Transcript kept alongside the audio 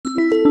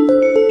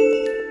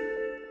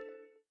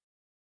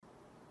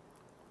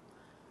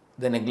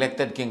The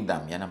neglected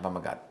kingdom, yan ang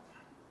pamagat.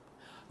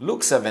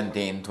 Luke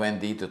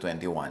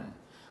 17:20-21.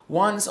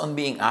 Once on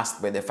being asked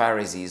by the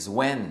Pharisees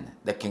when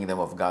the kingdom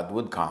of God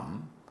would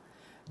come,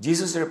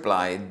 Jesus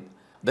replied,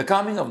 "The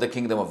coming of the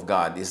kingdom of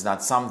God is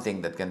not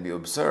something that can be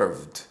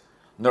observed,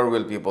 nor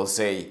will people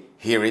say,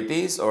 'Here it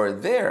is,' or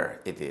 'There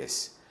it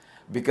is,'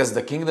 because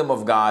the kingdom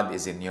of God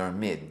is in your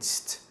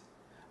midst.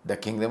 The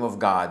kingdom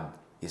of God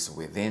is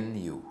within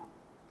you."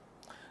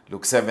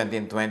 Luke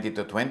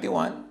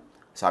 17:20-21,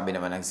 sabi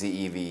naman ng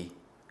CEV,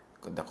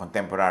 the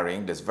Contemporary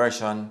English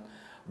Version,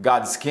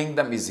 God's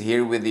kingdom is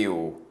here with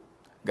you.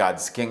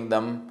 God's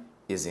kingdom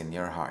is in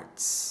your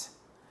hearts.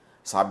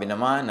 Sabi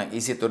naman ng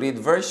easy-to-read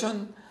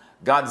version,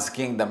 God's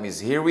kingdom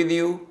is here with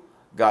you.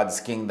 God's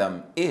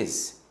kingdom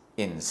is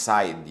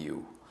inside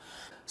you.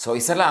 So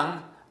isa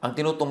lang ang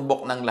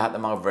tinutumbok ng lahat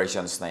ng mga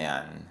versions na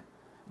yan,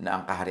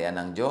 na ang kaharian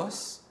ng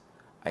Diyos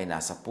ay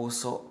nasa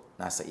puso,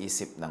 nasa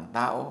isip ng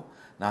tao,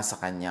 nasa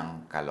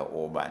kanyang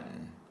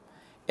kalooban.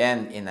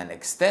 And in an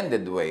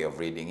extended way of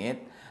reading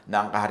it,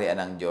 na ang kaharian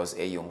ng Diyos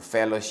ay yung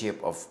fellowship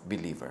of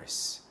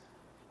believers.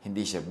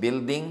 Hindi siya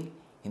building,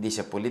 hindi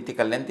siya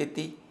political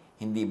entity,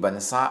 hindi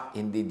bansa,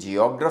 hindi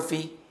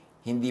geography,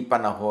 hindi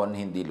panahon,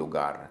 hindi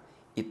lugar.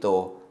 Ito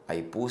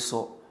ay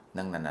puso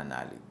ng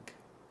nananalig.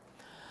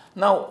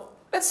 Now,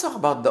 let's talk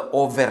about the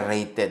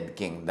overrated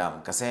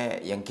kingdom.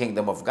 Kasi yung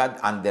kingdom of God,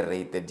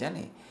 underrated yan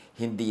eh.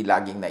 Hindi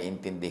laging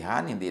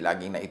naintindihan, hindi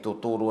laging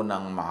naituturo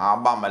ng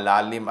mahaba,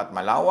 malalim at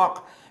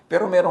malawak.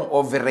 Pero merong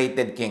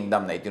overrated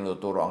kingdom na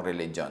itinuturo ang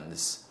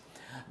religions.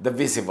 The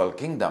visible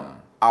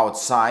kingdom,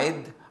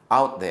 outside,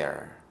 out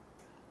there,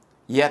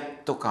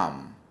 yet to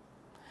come.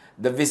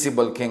 The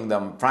visible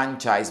kingdom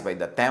franchised by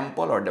the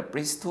temple or the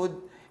priesthood,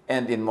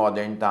 and in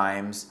modern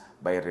times,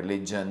 by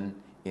religion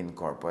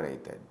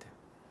incorporated.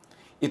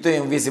 Ito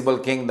yung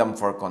visible kingdom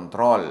for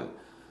control,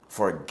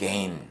 for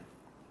gain.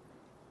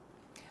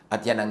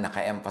 At yan ang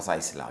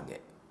naka-emphasize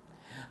lagi.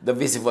 The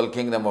visible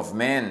kingdom of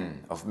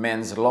men, of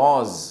men's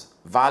laws,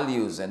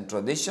 values, and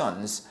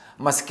traditions,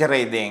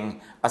 masquerading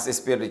as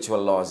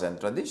spiritual laws and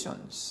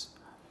traditions.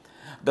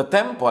 The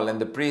temple and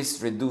the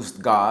priests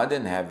reduced God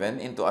and heaven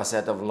into a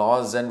set of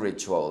laws and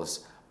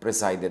rituals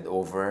presided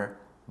over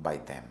by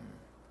them.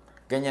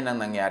 Ganyan ang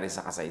nangyari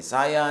sa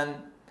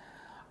kasaysayan.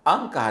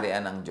 Ang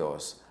kaharian ng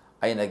Diyos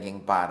ay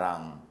naging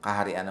parang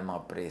kaharian ng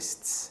mga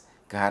priests,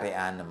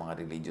 kaharian ng mga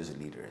religious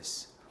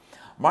leaders.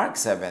 Mark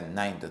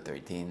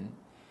 7:9-13,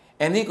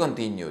 and he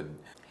continued,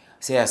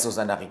 si Jesus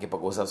na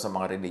nakikipag-usap sa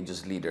mga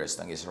religious leaders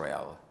ng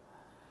Israel.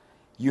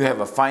 You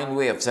have a fine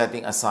way of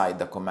setting aside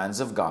the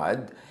commands of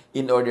God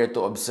in order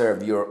to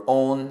observe your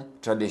own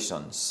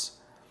traditions.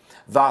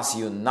 Thus,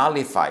 you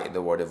nullify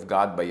the word of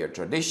God by your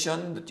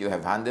tradition that you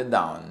have handed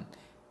down,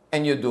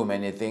 and you do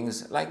many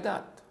things like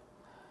that.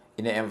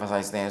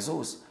 Ine-emphasize ni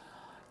Jesus,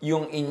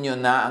 yung inyo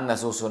na ang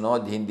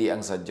nasusunod, hindi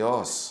ang sa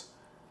Diyos.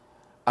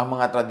 Ang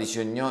mga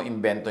tradisyon nyo,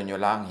 imbento nyo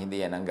lang,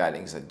 hindi yan ang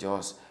galing sa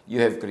Diyos.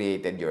 You have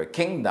created your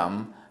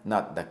kingdom,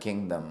 not the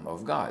kingdom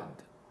of God.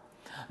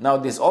 Now,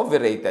 this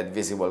overrated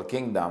visible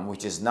kingdom,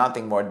 which is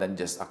nothing more than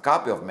just a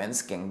copy of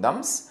men's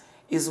kingdoms,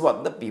 is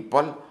what the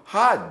people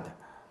had.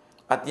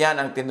 At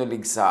yan ang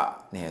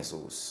tinuligsa ni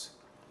Jesus.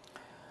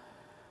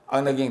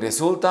 Ang naging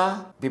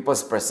resulta,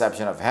 people's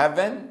perception of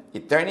heaven,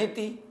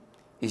 eternity,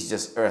 is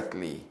just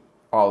earthly,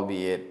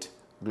 albeit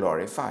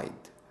glorified.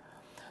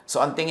 So,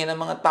 ang tingin ng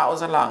mga tao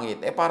sa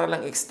langit, para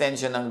lang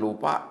extension ng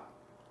lupa.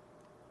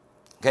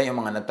 Kaya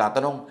yung mga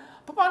nagtatanong,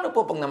 paano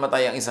po pag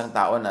namatay ang isang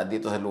tao na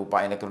dito sa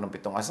lupa ay nagkaroon ng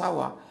 7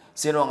 asawa?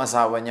 Sino ang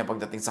asawa niya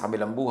pagdating sa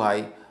kabilang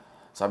buhay?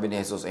 Sabi ni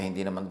Jesus,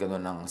 hindi naman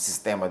ganoon ang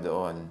sistema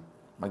doon.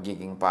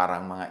 Magiging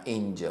parang mga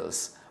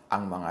angels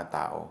ang mga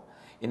tao.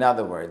 In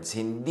other words,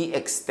 hindi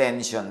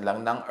extension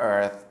lang ng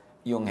earth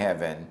yung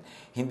heaven.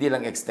 Hindi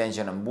lang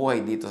extension ng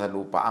buhay dito sa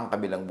lupa ang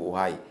kabilang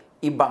buhay.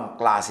 Ibang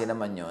klase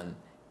naman yon,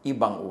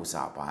 ibang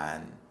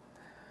usapan.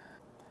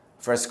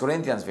 1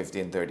 Corinthians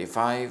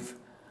 15:35,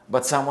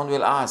 but someone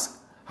will ask,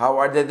 how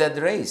are the dead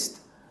raised?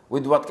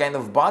 With what kind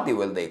of body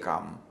will they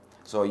come?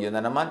 So yun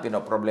na naman,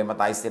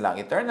 pinoproblematize nila ang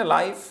eternal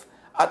life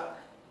at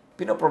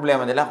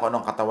pinoproblema nila kung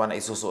anong katawan na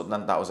isusuot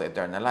ng tao sa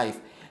eternal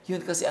life.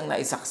 Yun kasi ang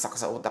naisaksak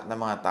sa utak ng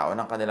mga tao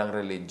ng kanilang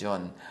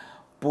religion.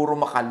 Puro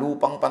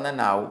makalupang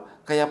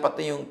pananaw, kaya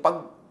pati yung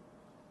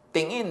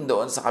pagtingin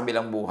doon sa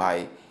kabilang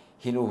buhay,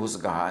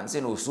 hinuhusgahan,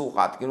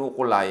 sinusukat,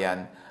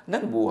 kinukulayan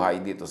ng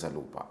buhay dito sa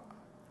lupa.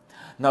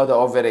 Now the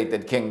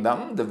overrated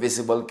kingdom, the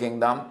visible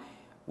kingdom,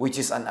 which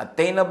is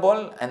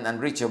unattainable and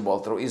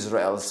unreachable through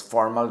Israel's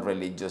formal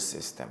religious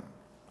system.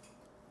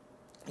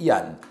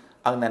 Yan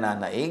ang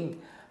nananaig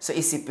sa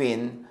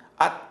isipin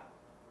at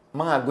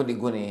mga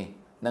guni-guni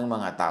ng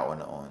mga tao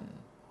noon.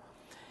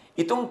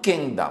 Itong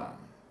kingdom,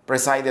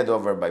 presided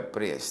over by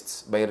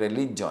priests, by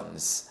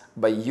religions,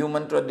 by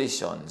human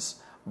traditions,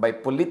 by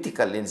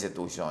political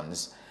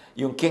institutions,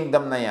 yung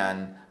kingdom na yan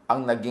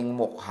ang naging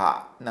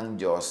mukha ng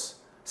Diyos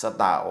sa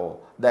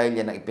tao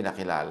dahil yan ang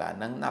ipinakilala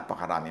ng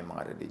napakaraming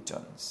mga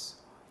religions.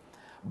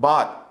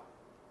 But,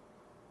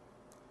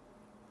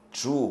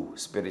 true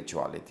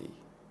spirituality,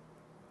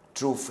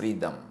 true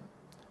freedom,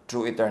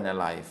 true eternal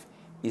life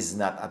is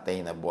not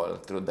attainable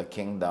through the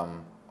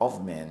kingdom of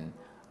men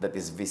that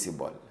is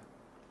visible.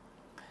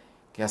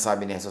 Kaya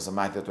sabi ni Jesus sa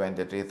Matthew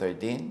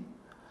 23:13,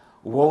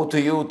 "Woe to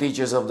you,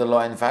 teachers of the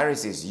law and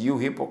Pharisees, you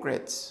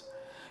hypocrites!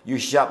 You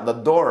shut the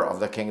door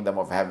of the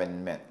kingdom of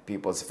heaven in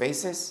people's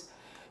faces.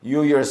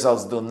 You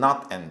yourselves do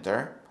not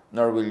enter,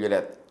 nor will you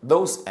let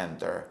those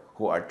enter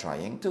who are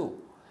trying to."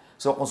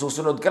 So kung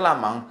susunod ka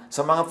lamang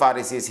sa mga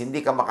Pharisees, hindi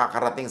ka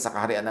makakarating sa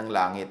kaharian ng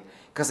langit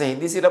kasi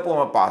hindi sila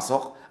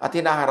pumapasok at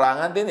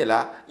hinaharangan din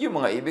nila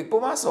yung mga ibig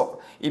pumasok.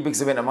 Ibig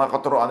sabihin, ang mga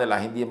katuroan nila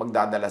hindi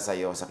magdadala sa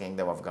iyo sa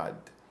kingdom of God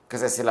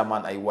kasi sila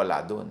man ay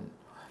wala dun.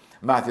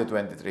 Matthew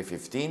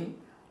 23:15,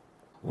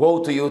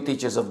 "Woe to you,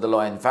 teachers of the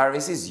law and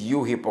Pharisees,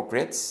 you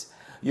hypocrites!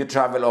 You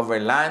travel over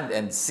land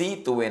and sea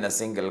to win a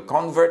single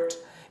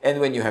convert, and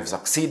when you have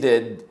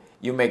succeeded,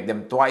 you make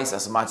them twice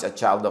as much a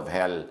child of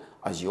hell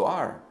as you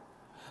are."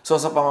 So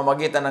sa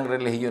pamamagitan ng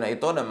relihiyon na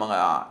ito ng mga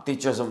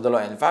teachers of the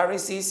law and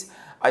Pharisees,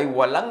 ay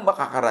walang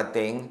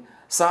makakarating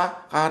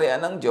sa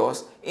kaharian ng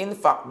Diyos. In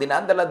fact,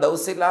 dinadala daw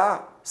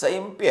sila sa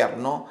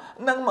impyerno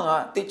ng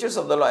mga teachers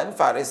of the law and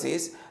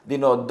Pharisees,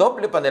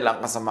 dinodoble pa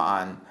nilang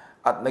kasamaan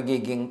at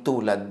nagiging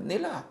tulad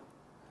nila.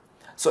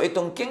 So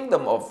itong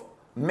kingdom of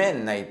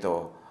men na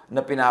ito,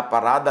 na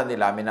pinaparada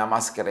nila,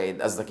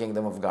 minamasquerade as the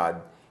kingdom of God,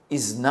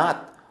 is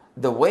not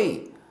the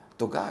way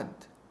to God.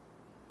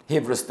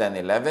 Hebrews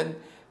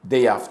 10:11,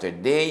 "Day after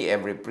day,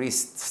 every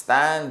priest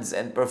stands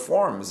and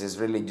performs his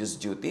religious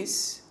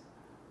duties.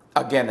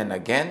 Again and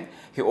again,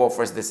 he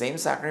offers the same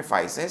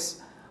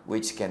sacrifices,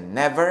 which can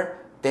never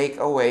take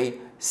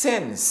away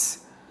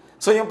sins."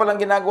 So yung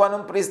palang ginagawa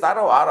ng priest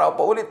araw-araw,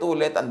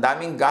 paulit-ulit, ang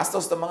daming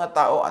gastos ng mga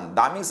tao, ang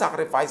daming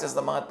sacrifices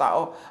ng mga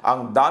tao,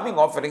 ang daming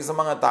offerings ng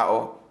mga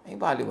tao, ay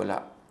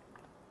baliwala.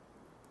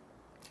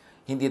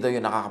 Hindi daw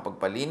yun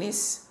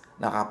nakakapagpalinis,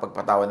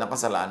 nakakapagpatawad ng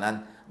kasalanan,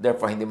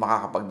 therefore hindi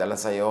makakapagdala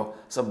sa iyo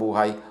sa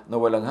buhay na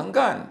walang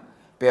hanggan.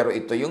 Pero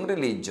ito yung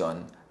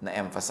religion na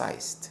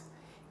emphasized.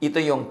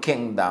 Ito yung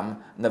kingdom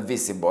na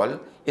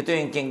visible. Ito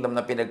yung kingdom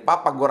na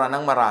pinagpapagura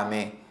ng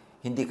marami.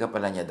 Hindi ka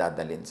pala niya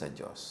dadalhin sa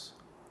Diyos.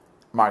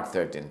 Mark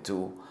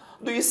 13:2,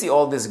 "Do you see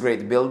all these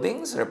great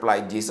buildings?"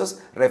 replied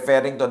Jesus,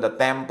 referring to the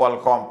temple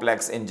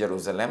complex in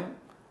Jerusalem.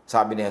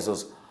 Sabi ni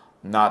Jesus,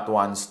 "Not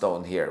one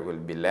stone here will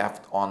be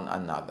left on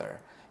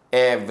another.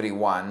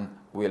 Everyone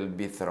will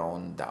be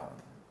thrown down."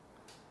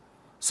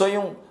 So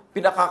yung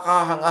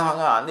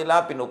pinakakahanga-hangaan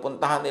nila,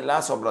 pinupuntahan nila,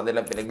 sobrang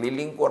nilang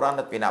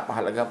pinaglilingkuran at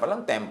pinapahalagan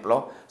palang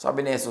templo,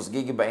 sabi ni Jesus,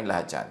 gigibain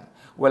lahat yan.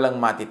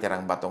 Walang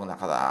matitirang batong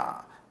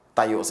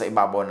nakatayo sa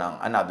ibabaw ng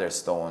another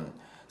stone.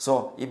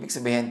 So, ibig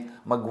sabihin,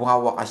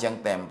 magwawakas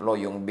yung templo,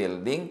 yung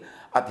building,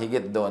 at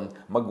higit doon,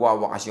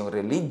 magwawakas yung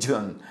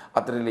religion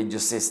at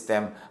religious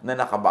system na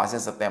nakabase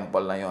sa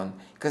temple na yon.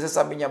 Kasi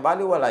sabi niya,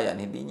 baliwala yan,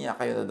 hindi niya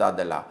kayo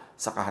nadadala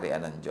sa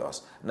kaharian ng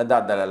Diyos.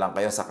 Nadadala lang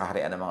kayo sa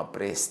kaharian ng mga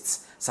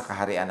priests, sa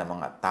kaharian ng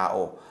mga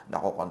tao.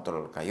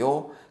 Nakokontrol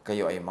kayo,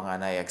 kayo ay mga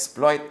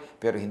na-exploit,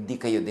 pero hindi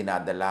kayo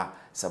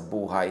dinadala sa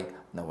buhay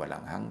na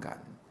walang hanggan.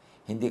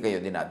 Hindi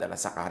kayo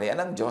dinadala sa kaharian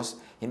ng Diyos,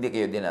 hindi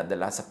kayo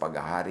dinadala sa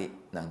paghahari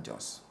ng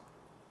Diyos.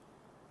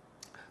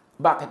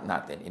 Bakit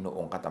natin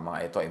inuungkat ang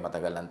mga ito ay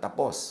matagal nang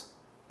tapos?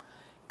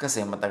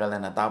 Kasi matagal na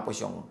natapos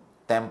yung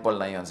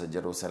temple na yon sa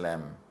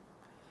Jerusalem.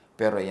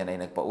 Pero yan ay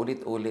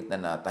nagpaulit-ulit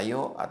na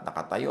natayo at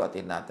nakatayo at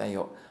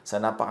tinatayo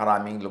sa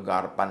napakaraming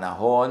lugar,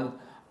 panahon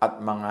at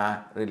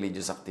mga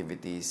religious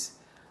activities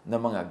na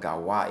mga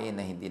gawain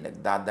na hindi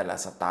nagdadala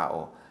sa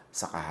tao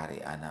sa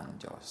kaharian ng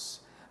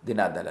Diyos.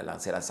 Dinadala lang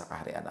sila sa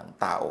kaharian ng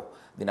tao.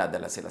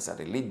 Dinadala sila sa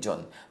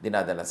religion.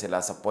 Dinadala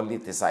sila sa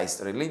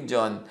politicized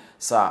religion,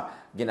 sa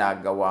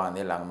ginagawa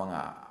nilang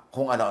mga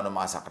kung ano-ano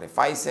mga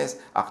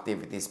sacrifices,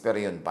 activities, pero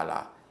yun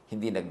pala,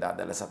 hindi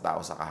nagdadala sa tao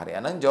sa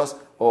kaharian ng Diyos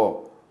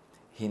o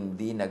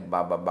hindi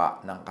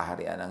nagbababa ng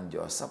kaharian ng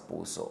Diyos sa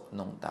puso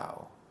ng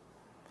tao.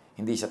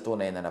 Hindi siya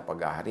tunay na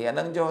napaghaharian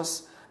ng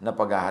Diyos,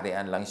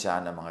 napaghaharian lang siya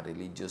ng mga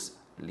religious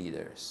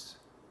leaders.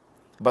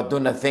 "But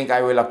do not think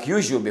I will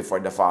accuse you before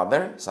the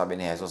Father," sabi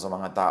ni Jesus sa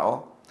mga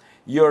tao.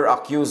 "Your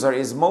accuser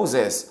is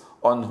Moses,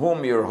 on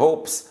whom your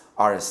hopes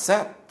are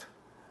set."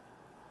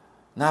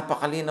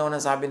 Napakalinaw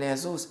na sabi ni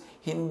Jesus,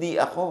 hindi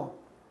ako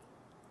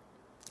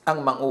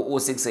ang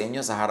mang-uusig sa inyo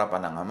sa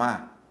harapan ng Ama.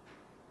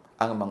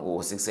 Ang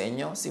mang-uusig sa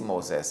inyo, si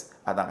Moses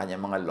at ang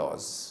kanyang mga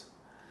laws.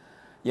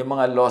 Yung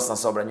mga laws na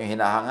sobrang nyo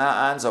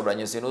hinahangaan, sobrang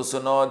nyo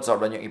sinusunod,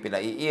 sobrang nyo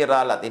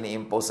ipinaiiral at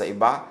ini-impose sa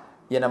iba,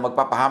 yan ang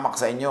magpapahamak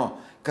sa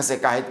inyo. Kasi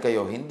kahit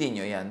kayo, hindi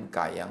nyo yan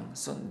kayang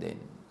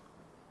sundin.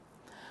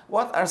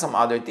 What are some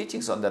other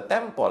teachings on the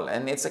temple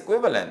and its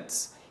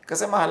equivalents?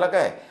 Kasi mahalaga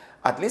eh.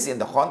 At least in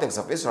the context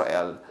of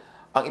Israel,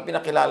 ang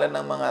ipinakilala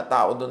ng mga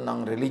tao doon ng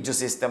religious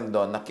system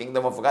doon, na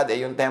kingdom of God,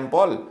 ay yung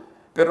temple.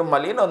 Pero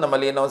malinaw na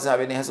malinaw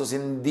sabi ni Jesus,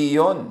 hindi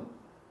yun.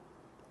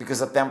 Because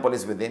the temple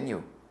is within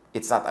you.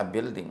 It's not a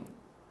building.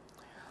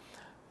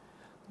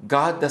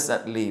 God does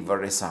not live or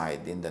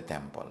reside in the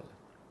temple.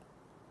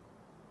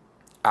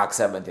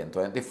 Acts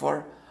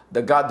 17:24,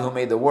 "The God who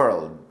made the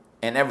world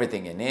and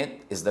everything in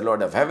it is the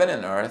Lord of heaven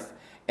and earth,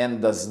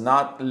 and does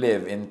not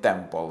live in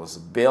temples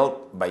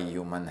built by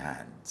human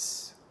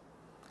hands.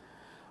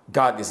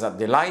 God is not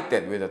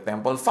delighted with the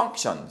temple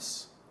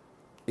functions.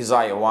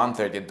 Isaiah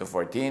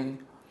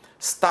 1:13-14,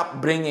 stop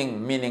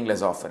bringing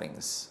meaningless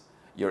offerings.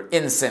 Your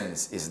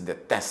incense is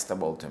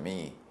detestable to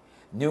me.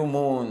 New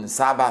moon,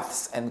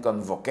 Sabbaths, and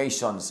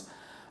convocations,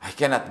 I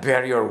cannot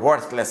bear your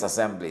worthless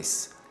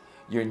assemblies.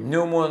 Your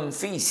new moon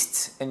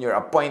feasts and your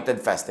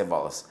appointed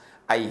festivals,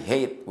 I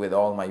hate with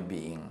all my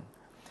being.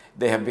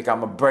 They have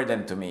become a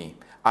burden to me.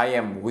 I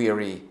am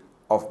weary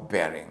of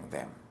bearing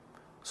them.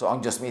 So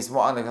ang Diyos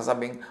mismo ang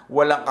nagsasabing,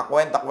 walang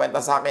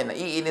kakwenta-kwenta sa akin,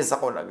 naiinis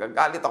ako,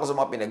 nagagalit ako sa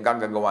mga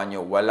pinaggagawa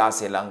niyo, wala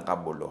silang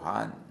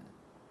kabuluhan.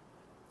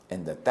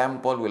 And the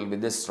temple will be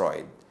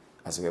destroyed,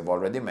 as we have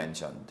already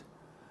mentioned.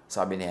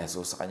 Sabi ni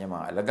Jesus sa kanyang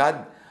mga alagad,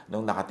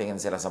 nung nakatingin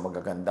sila sa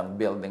magagandang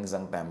buildings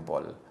ng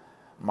temple.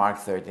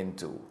 Mark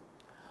 13:2.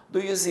 Do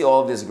you see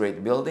all these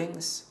great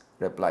buildings?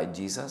 Replied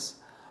Jesus.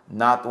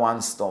 Not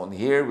one stone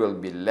here will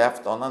be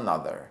left on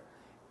another.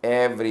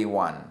 Every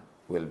one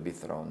will be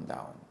thrown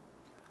down.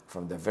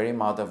 From the very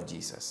mouth of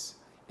Jesus.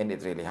 And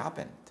it really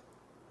happened.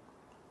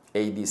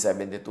 AD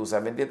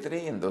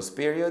 72-73, in those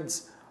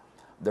periods,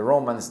 the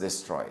Romans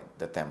destroyed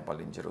the temple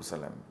in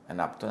Jerusalem. And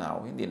up to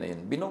now, hindi na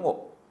yun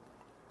binungo.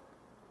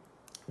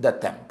 The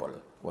temple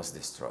was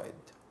destroyed.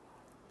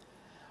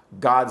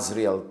 God's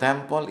real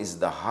temple is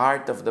the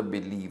heart of the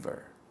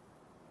believer.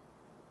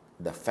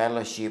 The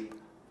fellowship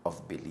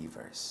of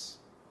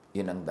believers.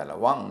 Yun ang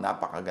dalawang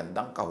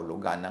napakagandang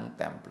kahulugan ng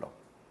templo.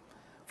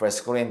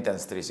 1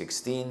 Corinthians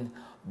 3:16,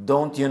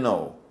 don't you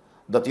know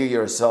that you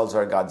yourselves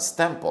are God's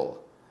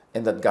temple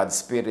and that God's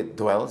Spirit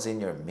dwells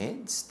in your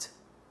midst?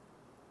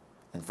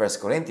 In 1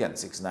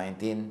 Corinthians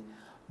 6:19,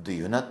 do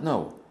you not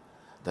know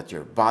that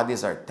your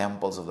bodies are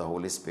temples of the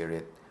Holy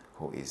Spirit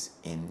who is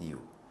in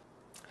you?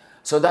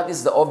 So that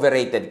is the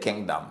overrated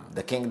kingdom.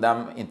 The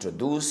kingdom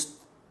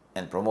introduced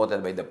and promoted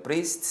by the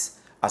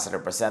priests as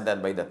represented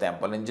by the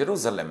temple in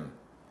Jerusalem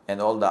and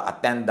all the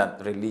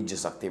attendant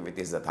religious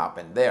activities that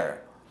happened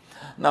there.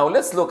 Now,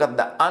 let's look at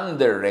the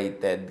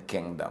underrated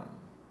kingdom.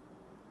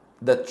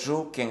 The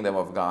true kingdom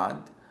of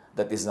God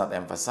that is not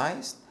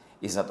emphasized,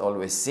 is not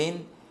always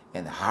seen,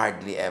 and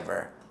hardly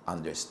ever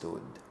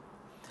understood.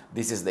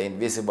 This is the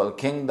invisible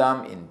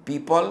kingdom in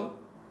people,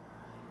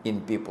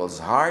 in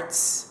people's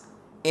hearts,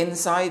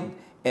 inside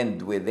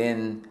and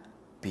within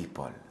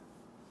people.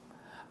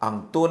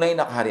 Ang tunay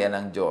na kaharian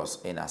ng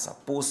Diyos ay nasa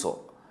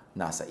puso,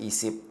 nasa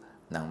isip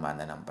ng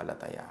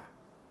mananampalataya.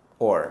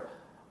 Or,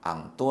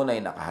 ang tunay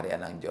na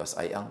kaharian ng Diyos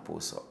ay ang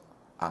puso,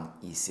 ang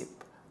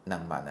isip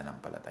ng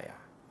mananampalataya.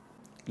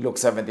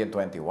 Luke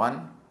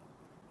 17:21,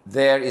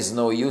 there is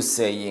no use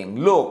saying,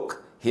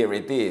 look, here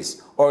it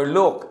is, or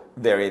look,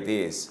 there it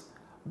is.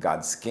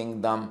 God's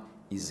kingdom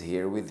is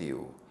here with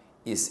you,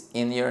 is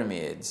in your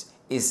midst,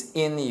 is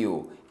in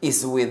you,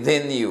 is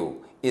within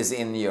you, is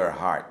in your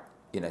heart.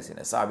 Yun ang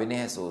sinasabi ni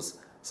Jesus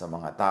sa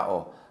mga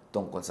tao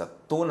tungkol sa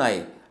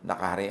tunay na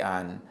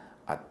kaharian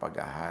at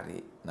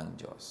paghahari ng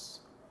Diyos.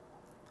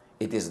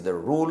 It is the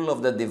rule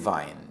of the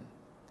divine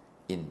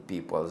in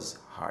people's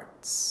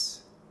hearts.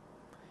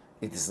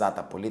 It is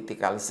not a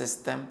political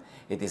system.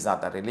 It is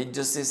not a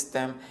religious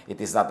system.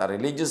 It is not a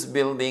religious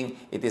building.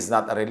 It is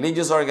not a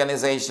religious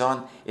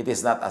organization. It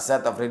is not a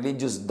set of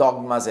religious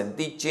dogmas and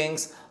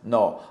teachings.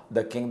 No,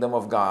 the kingdom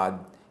of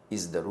God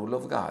is the rule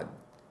of God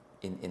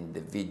in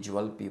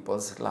individual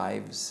people's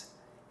lives,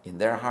 in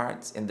their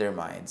hearts, in their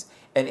minds,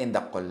 and in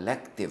the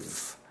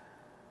collective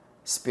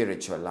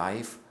spiritual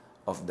life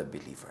of the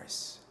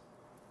believers.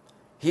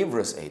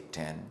 Hebrews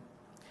 8:10,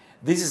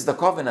 this is the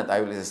covenant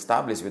I will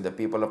establish with the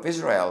people of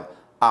Israel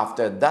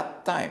after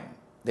that time,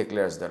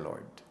 declares the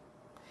Lord.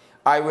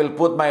 I will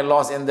put my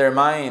laws in their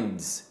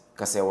minds,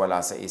 kasi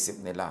wala sa isip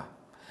nila.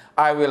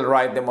 I will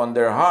write them on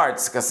their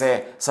hearts,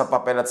 kasi sa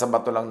papel at sa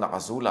bato lang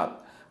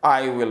nakasulat.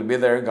 I will be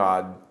their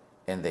God,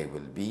 and they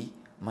will be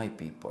my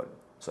people.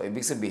 So,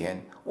 ibig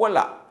sabihin,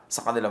 wala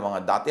sa kanilang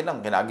mga dati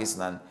lang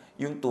kinagisnan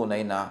yung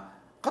tunay na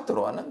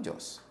katuruan ng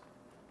Diyos.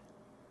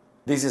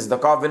 This is the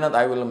covenant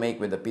I will make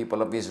with the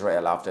people of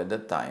Israel after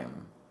that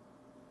time,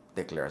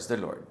 declares the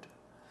Lord.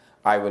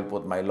 I will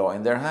put my law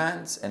in their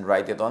hands and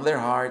write it on their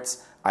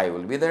hearts. I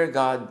will be their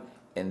God,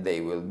 and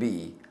they will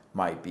be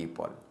my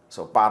people.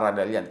 So,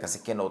 parallel yan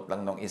kasi kinote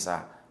lang nung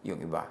isa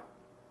yung iba.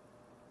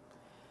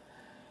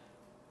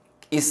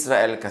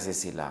 Israel kasi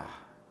sila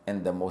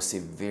and the most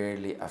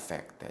severely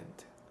affected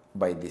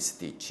by this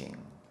teaching.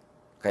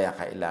 Kaya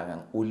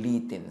kailangang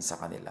ulitin sa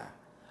kanila.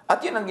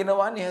 At yun ang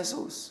ginawa ni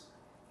Jesus.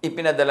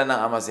 Ipinadala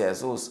ng Ama si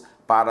Jesus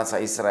para sa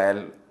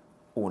Israel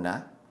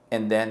una,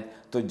 and then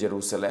to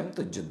Jerusalem,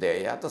 to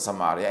Judea, to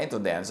Samaria, and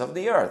to the ends of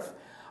the earth.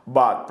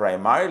 But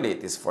primarily,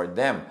 it is for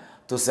them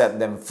to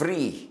set them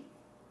free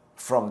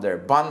from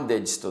their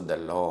bondage to the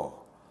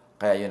law.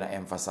 Kaya yun ang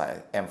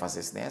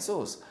emphasis ni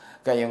Jesus.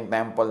 Kaya yung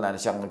temple na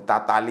siyang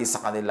nagtatali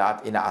sa kanila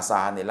at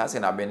inaasahan nila,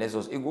 sinabi ni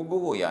Jesus,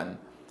 iguguho yan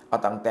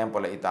at ang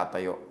temple ay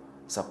itatayo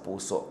sa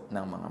puso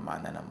ng mga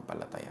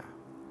mananampalataya.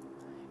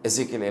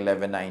 Ezekiel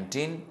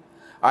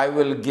 11:19, I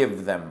will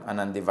give them an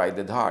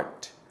undivided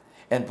heart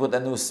and put a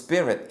new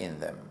spirit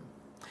in them.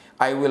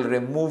 I will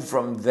remove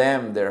from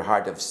them their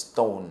heart of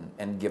stone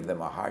and give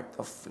them a heart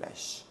of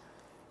flesh.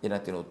 Yan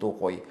ang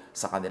tinutukoy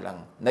sa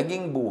kanilang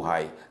naging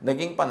buhay,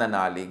 naging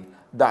pananalig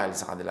dahil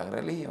sa kanilang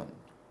relihiyon.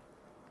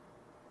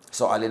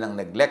 So, alin ang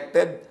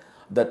neglected?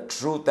 The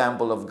true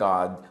temple of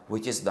God,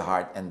 which is the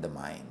heart and the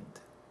mind.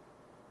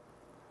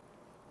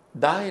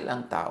 Dahil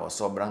ang tao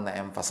sobrang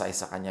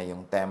na-emphasize sa kanya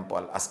yung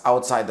temple as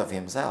outside of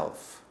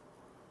himself,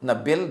 na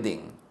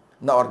building,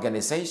 na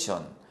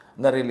organization,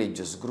 na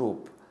religious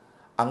group,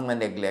 ang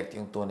na-neglect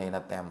yung tunay na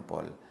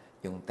temple,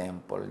 yung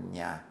temple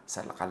niya,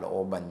 sa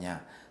kalooban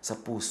niya, sa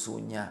puso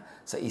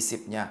niya, sa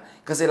isip niya.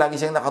 Kasi lagi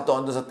siyang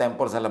nakatuon doon sa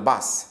temple sa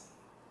labas.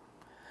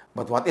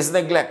 But what is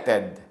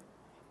neglected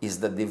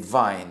is the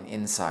divine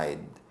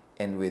inside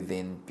and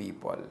within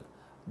people.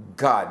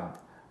 God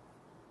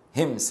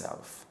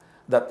Himself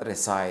that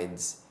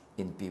resides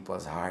in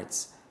people's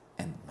hearts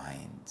and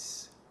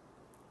minds.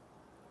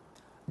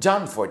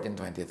 John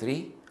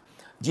 14:23,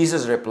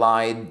 Jesus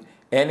replied,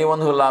 "Anyone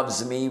who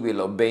loves me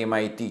will obey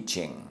my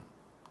teaching.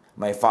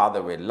 My Father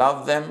will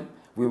love them,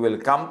 we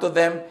will come to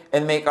them,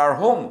 and make our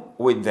home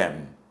with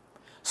them."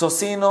 So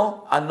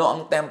ano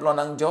ang templo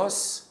ng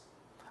Diyos?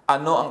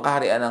 Ano ang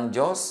kaharian ng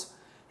Diyos?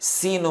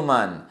 Sino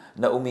man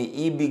na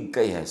umiibig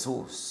kay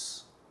Jesus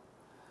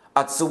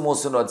at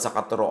sumusunod sa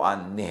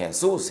katuruan ni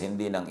Jesus,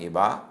 hindi ng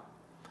iba,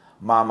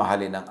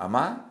 mamahalin ng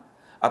Ama,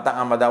 at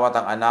ang Ama daw at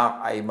ang Anak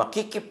ay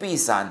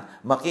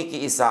makikipisan,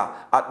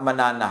 makikiisa at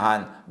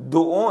mananahan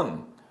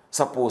doon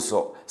sa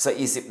puso, sa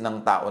isip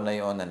ng tao na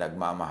yon na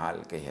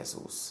nagmamahal kay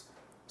Jesus.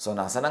 So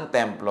nasa ng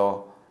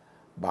templo,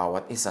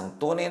 bawat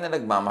isang tunay na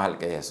nagmamahal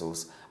kay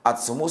Jesus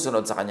at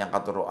sumusunod sa kanyang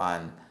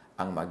katuruan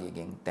ang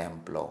magiging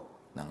templo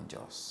ng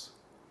Diyos.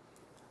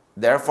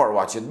 Therefore,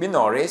 what should be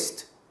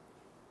nourished?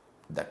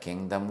 The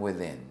kingdom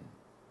within.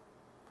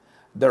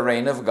 The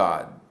reign of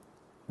God,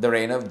 the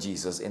reign of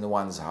Jesus in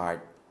one's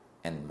heart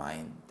and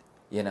mind.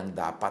 Yan ang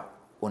dapat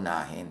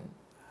unahin.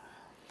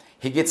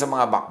 Higit sa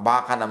mga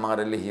bakbakan ng mga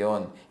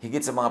relihiyon,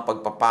 higit sa mga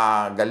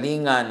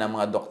pagpapagalingan ng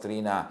mga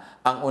doktrina,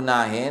 ang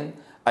unahin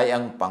ay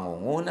ang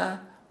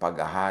pangunguna,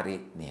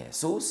 paghahari ni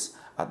Jesus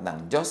at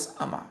ng Diyos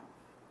Ama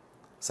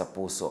sa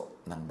puso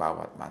ng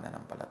bawat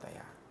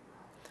mananampalataya.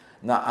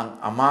 Na ang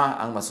Ama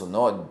ang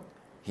masunod,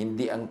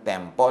 hindi ang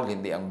temple,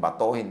 hindi ang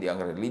bato, hindi ang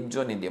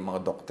religion, hindi ang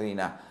mga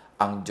doktrina,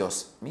 ang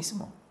Diyos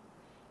mismo.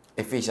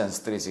 Ephesians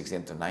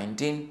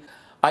 3:16-19,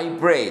 I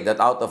pray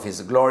that out of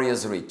His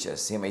glorious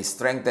riches He may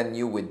strengthen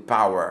you with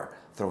power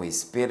through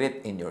His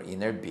Spirit in your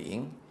inner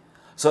being,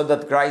 so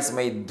that Christ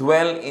may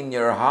dwell in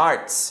your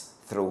hearts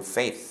through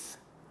faith.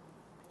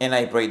 And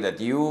I pray that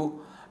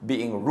you,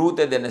 being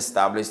rooted and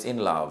established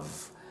in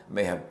love,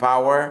 may have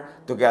power,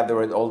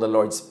 together with all the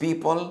Lord's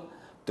people,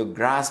 to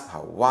grasp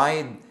how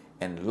wide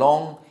and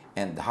long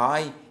and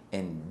high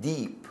and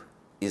deep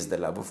is the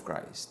love of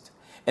Christ,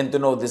 and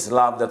to know this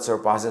love that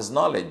surpasses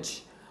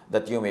knowledge,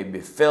 that you may be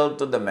filled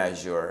to the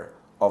measure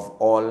of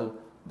all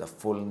the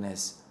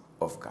fullness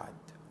of God.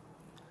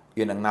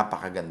 Yun ang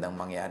napakagandang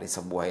mangyari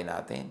sa buhay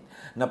natin.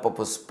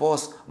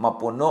 Napupuspos,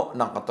 mapuno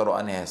ng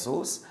katuroan ni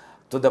Jesus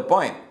to the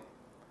point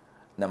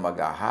na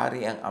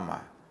maghahari ang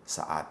Ama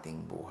sa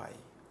ating buhay.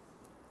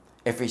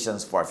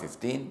 Ephesians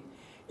 4:15,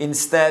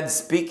 instead,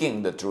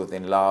 speaking the truth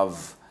in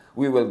love,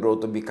 we will grow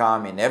to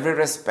become in every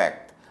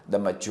respect the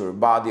mature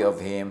body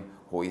of Him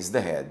who is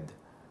the head,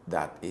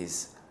 that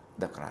is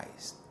the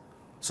Christ.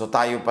 So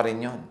tayo pa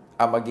rin yun.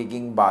 Ang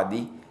magiging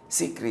body,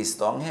 si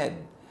Kristo ang head.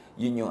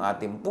 Yun yung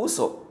ating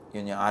puso,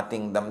 yun yung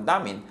ating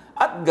damdamin,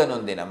 at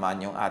ganun din naman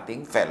yung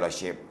ating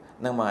fellowship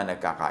ng mga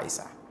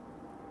nagkakaisa.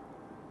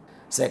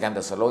 2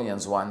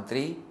 Thessalonians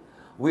 1:3,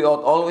 we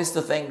ought always to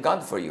thank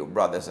God for you,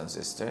 brothers and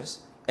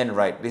sisters, and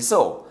rightly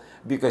so,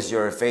 because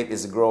your faith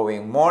is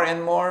growing more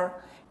and more,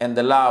 and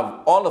the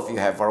love all of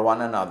you have for one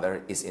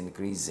another is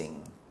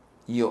increasing.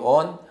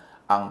 Yun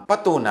ang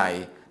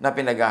patunay na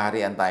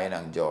pinaghaharian tayo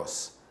ng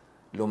Diyos.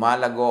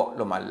 Lumalago,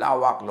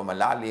 lumalawak,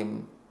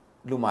 lumalalim,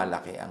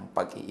 lumalaki ang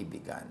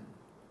pag-iibigan.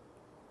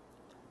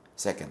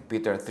 2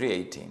 Peter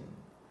 3:18,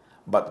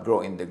 but grow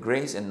in the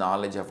grace and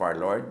knowledge of our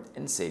Lord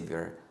and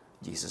Savior,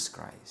 Jesus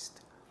Christ.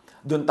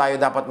 Doon tayo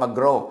dapat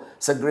mag-grow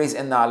sa grace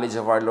and knowledge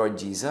of our Lord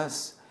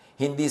Jesus.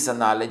 Hindi sa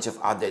knowledge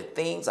of other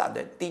things,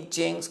 other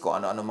teachings,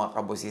 kung ano-ano mga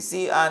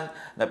kabusisian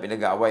na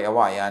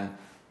pinag-aaway-awayan.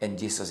 And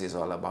Jesus is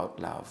all about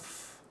love,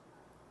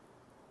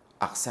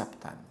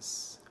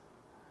 acceptance,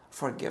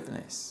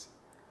 forgiveness,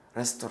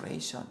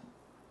 restoration.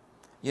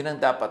 Yun ang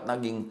dapat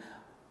naging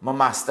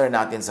mamaster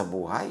natin sa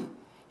buhay.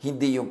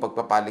 Hindi yung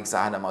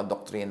pagpapaligsahan ng mga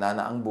doktrina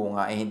na ang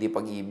bunga ay hindi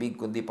pag-ibig,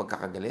 kundi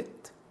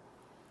pagkakagalit.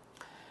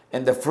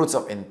 And the fruits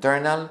of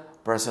internal,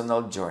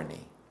 personal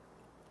journey.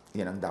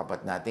 Yun ang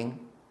dapat nating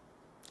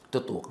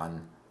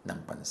tutukan ng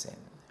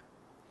pansin.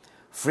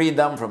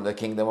 Freedom from the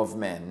kingdom of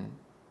men,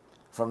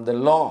 from the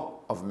law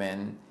of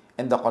men,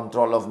 and the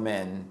control of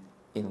men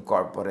in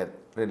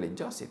corporate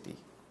religiosity.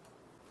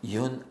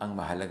 Yun ang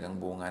mahalagang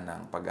bunga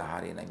ng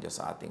paghahari ng Diyos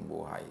sa ating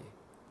buhay.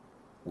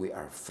 We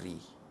are free.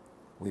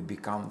 we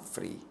become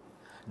free.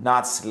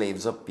 Not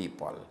slaves of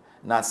people,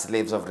 not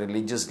slaves of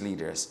religious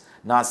leaders,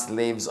 not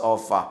slaves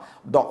of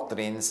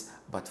doctrines,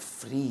 but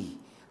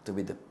free to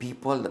be the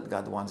people that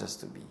God wants us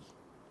to be.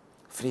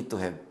 Free to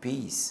have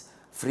peace,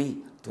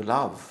 free to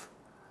love.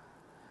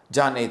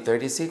 John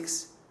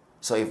 8:36,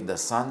 so if the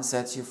Son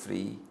sets you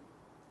free,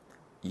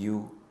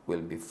 you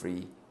will be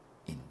free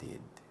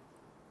indeed.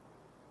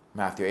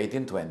 Matthew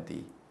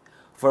 18:20,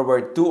 for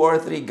where 2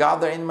 or 3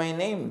 gather in my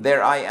name,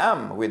 there I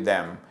am with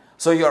them.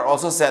 So you are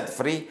also set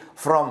free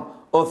from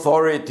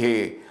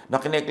authority. Na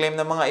kiniklaim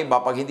ng mga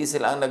iba, pag hindi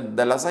sila ang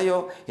nagdala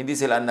sa'yo, hindi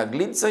sila ang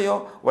nag-lead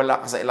sa'yo, wala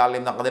ka sa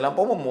ilalim ng kanilang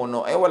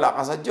pamumuno, wala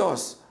ka sa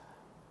Diyos.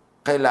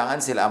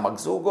 Kailangan sila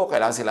magsugo,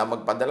 kailangan sila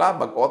magpadala,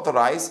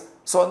 mag-authorize.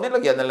 So,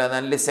 nilagyan nila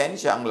ng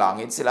lisensya ang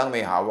langit, sila ang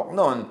may hawak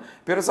nun.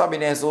 Pero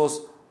sabi ni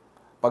Jesus,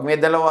 pag may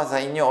 2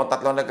 sa inyo o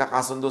 3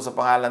 nagkakasundo sa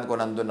pangalan ko,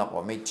 nandun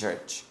ako, may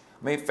church,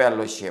 may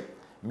fellowship,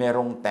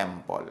 merong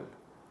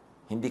temple.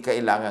 Hindi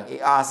kailangang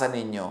iasa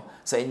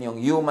ninyo sa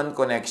inyong human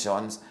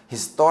connections,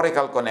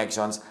 historical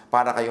connections,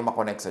 para kayo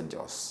makonect sa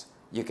Diyos.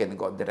 You can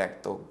go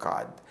direct to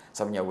God.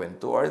 Sabi niya, when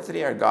 2 or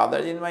 3 are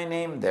gathered in my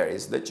name, there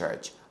is the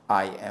church.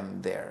 I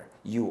am there.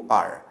 You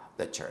are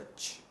the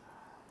church.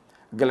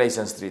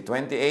 Galatians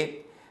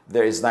 3:28,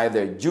 there is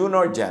neither Jew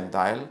nor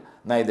Gentile,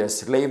 neither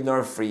slave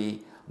nor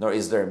free, nor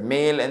is there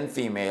male and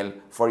female,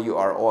 for you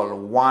are all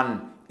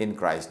one in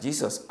Christ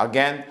Jesus.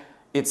 Again,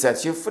 it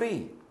sets you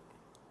free.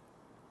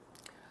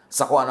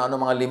 Sa kung ano-ano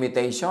mga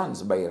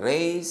limitations, by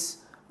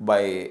race,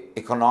 by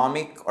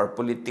economic or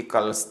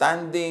political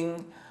standing,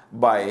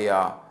 by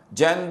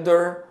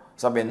gender.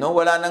 Sabi, no,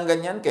 wala nang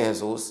ganyan kay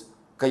Jesus.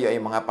 Kayo ay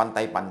mga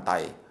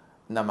pantay-pantay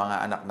na mga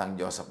anak ng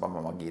Diyos sa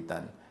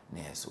pamamagitan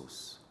ni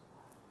Jesus.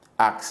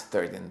 Acts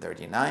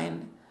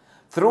 13:39,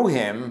 through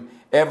Him,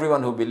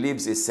 everyone who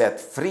believes is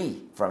set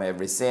free from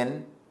every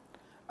sin,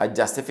 a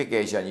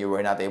justification you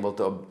were not able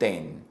to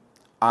obtain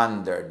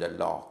under the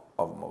law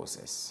of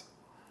Moses.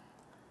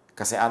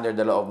 Kasi under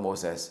the law of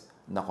Moses,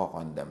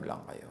 nako-condemn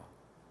lang kayo.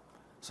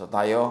 So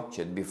tayo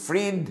should be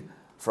freed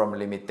from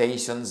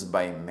limitations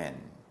by men.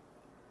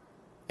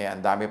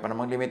 Ang dami pa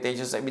namang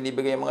limitations sa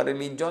binibigay ng mga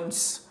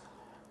religions.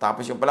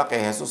 Tapos yung pala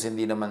kay Jesus,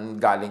 hindi naman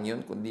galing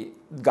yun, kundi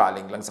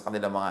galing lang sa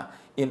kanilang mga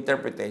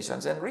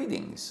interpretations and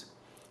readings.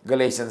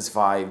 Galatians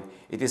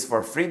 5, it is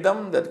for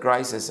freedom that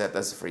Christ has set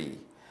us free.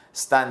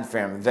 Stand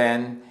firm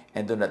then,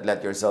 and do not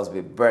let yourselves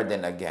be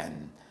burdened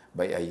again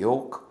by a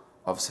yoke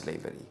of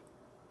slavery.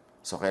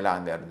 So,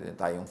 kailangan meron din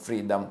tayong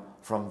freedom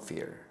from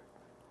fear.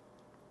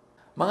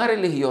 Mga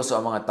relihiyoso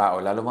ang mga tao,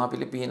 lalo mga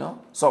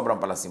Pilipino, sobrang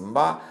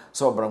palasimba,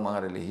 sobrang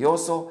mga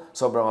relihiyoso,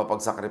 sobrang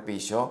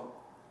mapagsakripisyo,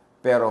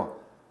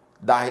 pero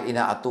dahil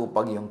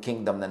inaatupag yung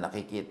kingdom na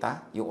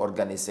nakikita, yung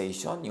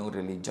organization, yung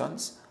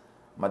religions,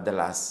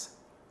 madalas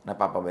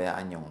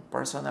napapabayaan yung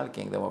personal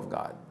kingdom of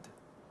God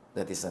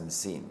that is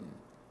unseen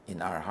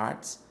in our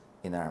hearts,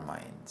 in our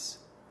minds.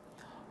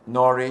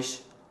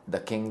 Nourish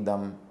the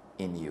kingdom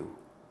in you.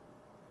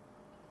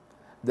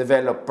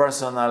 Develop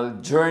personal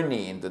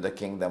journey into the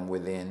kingdom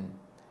within.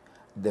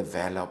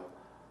 Develop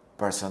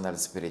personal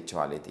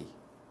spirituality.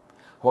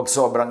 Huwag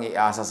sobrang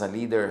iasa sa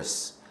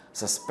leaders,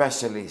 sa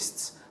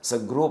specialists, sa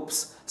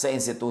groups, sa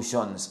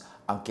institutions,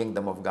 ang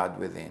kingdom of God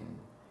within.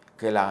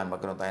 Kailangan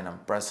magkaroon tayo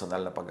ng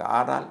personal na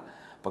pag-aaral,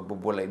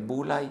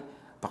 pagbubulay-bulay,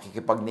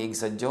 pakikipagniig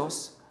sa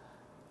Diyos,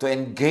 to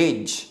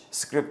engage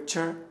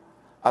Scripture,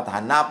 at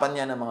hanapan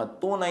niya ng mga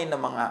tunay na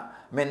mga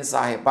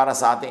mensahe para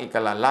sa ating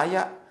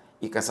ikalalaya,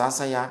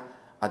 ikasasaya,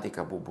 at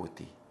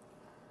ikabubuti.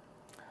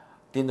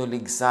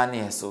 Tinuligsa ni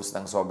Jesus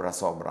ng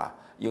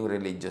sobra-sobra yung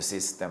religious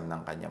system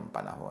ng kanyang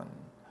panahon.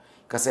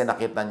 Kasi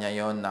nakita niya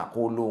yon na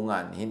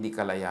kulungan, hindi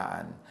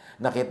kalayaan.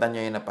 Nakita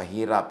niya yon na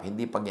pahirap,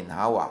 hindi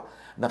paginhawa.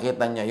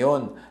 Nakita niya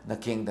yon na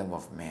kingdom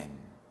of men.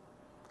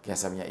 Kaya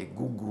sabi niya,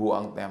 iguguho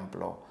ang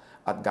templo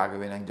at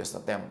gagawin ng Diyos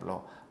na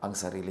templo ang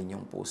sarili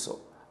niyong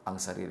puso,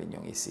 ang sarili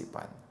niyong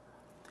isipan.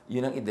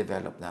 Yun ang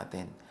i-develop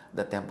natin,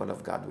 the temple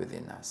of God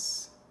within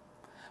us.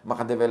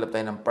 Makadevelop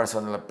tayo ng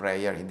personal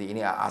prayer, hindi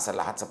iniaasa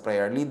lahat sa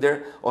prayer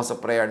leader o sa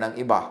prayer ng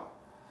iba.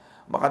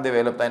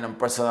 Makadevelop tayo ng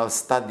personal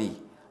study,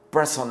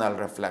 personal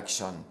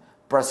reflection,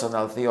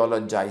 personal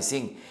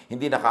theologizing.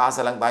 Hindi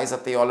nakaasa lang tayo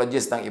sa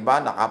theologies ng iba,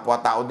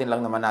 nakapwa-tao din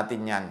lang naman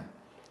natin yan.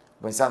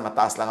 Minsan,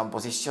 mataas lang ang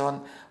posisyon,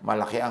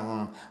 malaki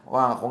ang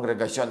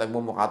kongregasyon,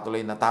 nagmumukha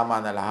tuloy na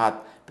tama na lahat.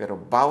 Pero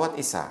bawat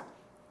isa,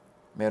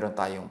 meron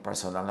tayong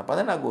personal na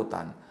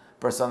pananagutan,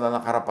 personal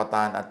na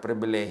karapatan at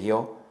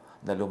pribilehyo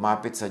na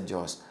lumapit sa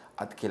Diyos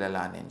at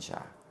kilalanin siya.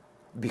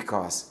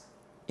 Because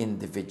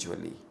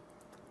individually,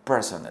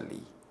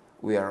 personally,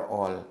 we are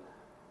all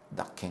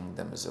the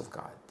kingdoms of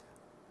God.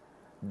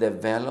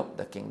 Develop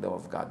the kingdom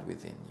of God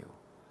within you.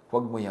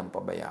 Huwag mo yang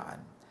pabayaan.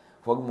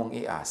 Huwag mong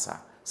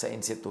iasa sa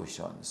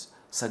institutions,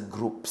 sa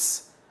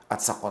groups,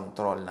 at sa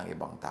kontrol ng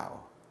ibang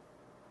tao.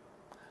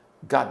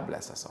 God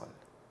bless us all.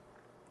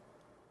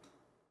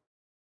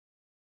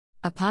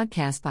 A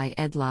podcast by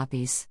Ed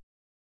Lopes.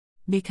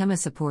 Become a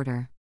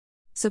supporter.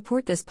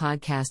 Support this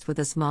podcast with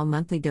a small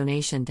monthly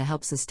donation to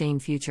help sustain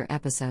future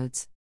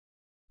episodes.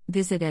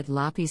 Visit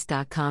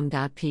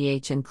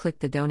edlopes.com.ph and click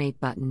the donate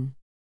button.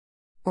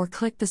 Or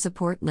click the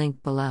support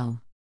link below.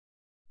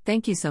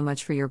 Thank you so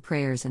much for your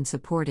prayers and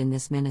support in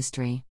this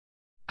ministry.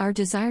 Our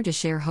desire to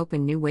share hope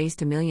in new ways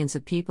to millions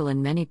of people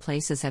in many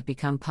places have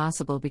become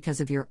possible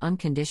because of your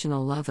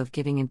unconditional love of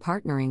giving and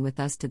partnering with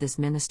us to this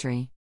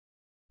ministry.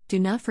 Do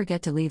not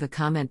forget to leave a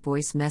comment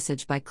voice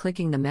message by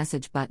clicking the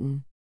message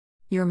button.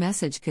 Your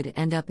message could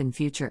end up in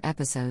future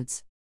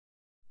episodes.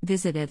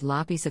 Visit Ed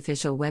Lopes'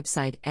 official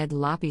website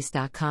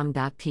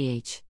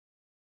edlopes.com.ph.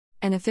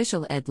 An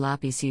official Ed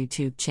Lopes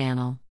YouTube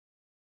channel.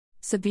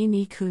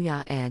 Sabini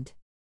Kuya Ed.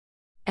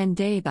 And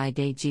Day by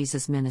Day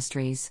Jesus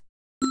Ministries.